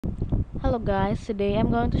Hello guys, today I'm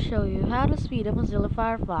going to show you how to speed up Mozilla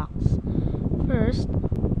Firefox. First,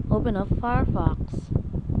 open up Firefox.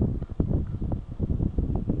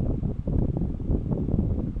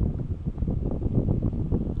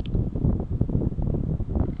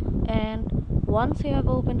 And once you have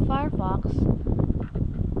opened Firefox,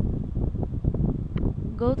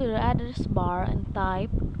 go to the address bar and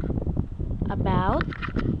type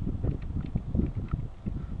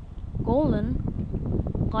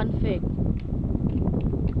about:config.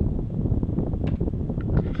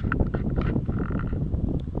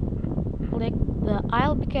 Click the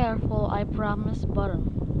I'll be careful, I promise button.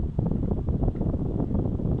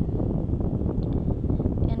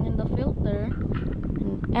 And in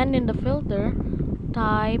the filter,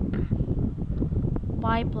 type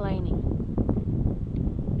pipelining.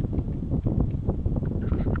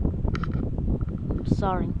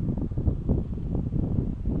 Sorry.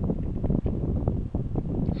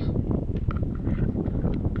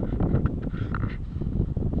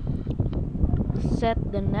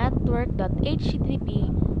 Set the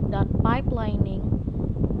network.http.pipelining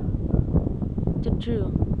to true.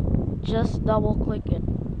 Just double click it,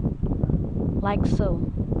 like so.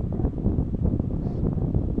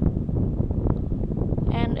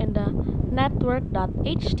 And in the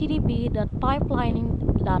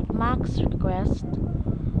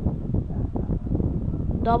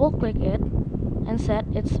network.http.pipelining.maxRequest, double click it and set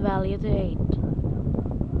its value to 8.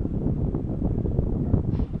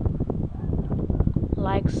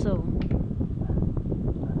 Like so.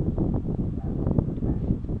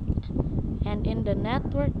 And in the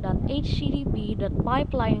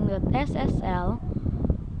network.http.pipelining.ssl,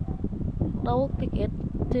 double click it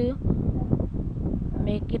to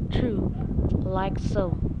make it true, like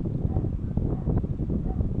so.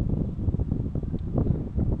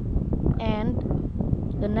 And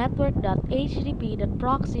the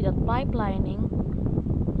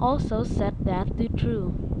network.http.proxy.pipelining, also set that to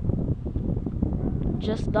true.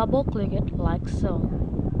 Just double click it like so.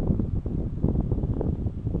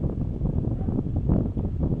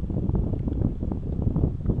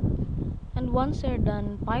 And once you're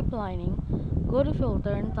done pipelining, go to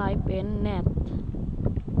filter and type in net.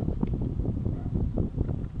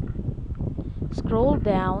 Scroll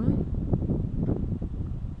down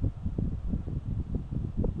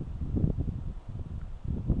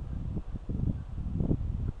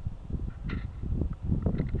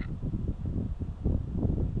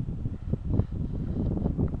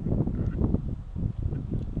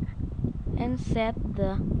and set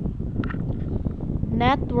the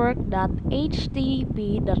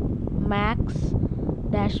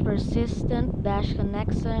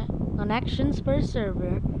network.http.max-persistent-connections per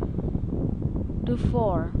server to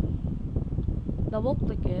 4. Double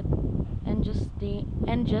click it and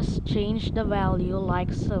just change the value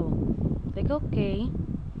like so. Click OK.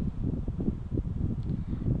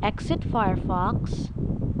 Exit Firefox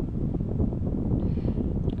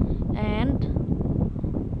and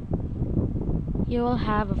you will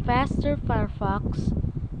have a faster Firefox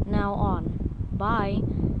now on. Bye.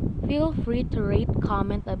 Feel free to rate,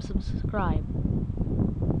 comment, and subscribe.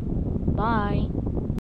 Bye.